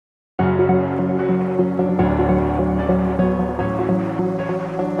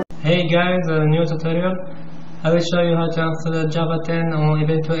guys, a new tutorial. I will show you how to install Java 10 on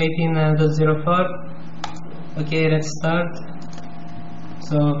Ubuntu 18.04. Okay, let's start.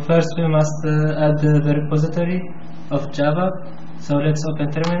 So first we must add the repository of Java. So let's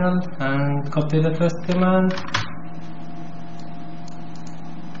open terminal and copy the first command.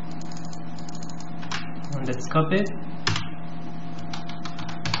 And let's copy.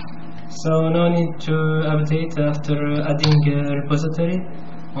 So no need to update after adding a repository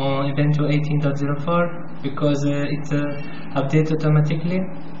on Ubuntu 18.04 because it updates automatically.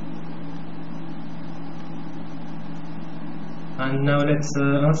 And now let's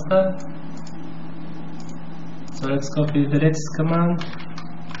install. So let's copy the latest command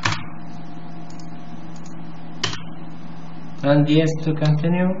and yes to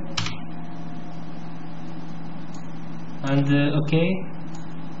continue and OK.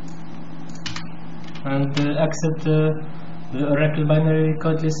 And accept the Oracle binary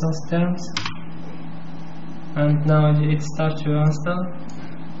code license terms, and now it starts to install.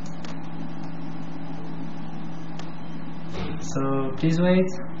 So please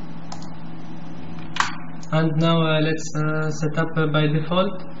wait. And now let's set up by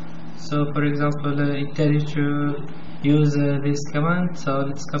default. So for example it tells you to use this command, so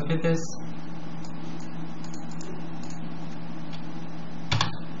let's copy this.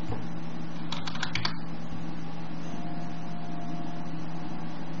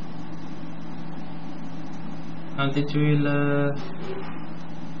 And it will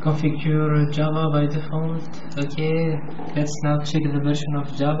configure Java by default. Okay, let's now check the version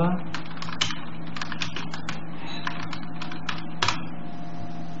of Java.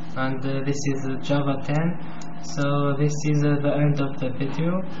 And this is Java 10. So this is the end of the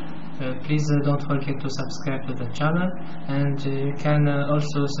video. Please don't forget to subscribe to the channel, and you can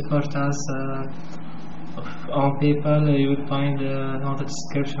also support us on PayPal. You will find on the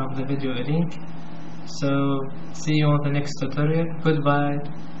description of the video a link. So see you on the next tutorial. Goodbye.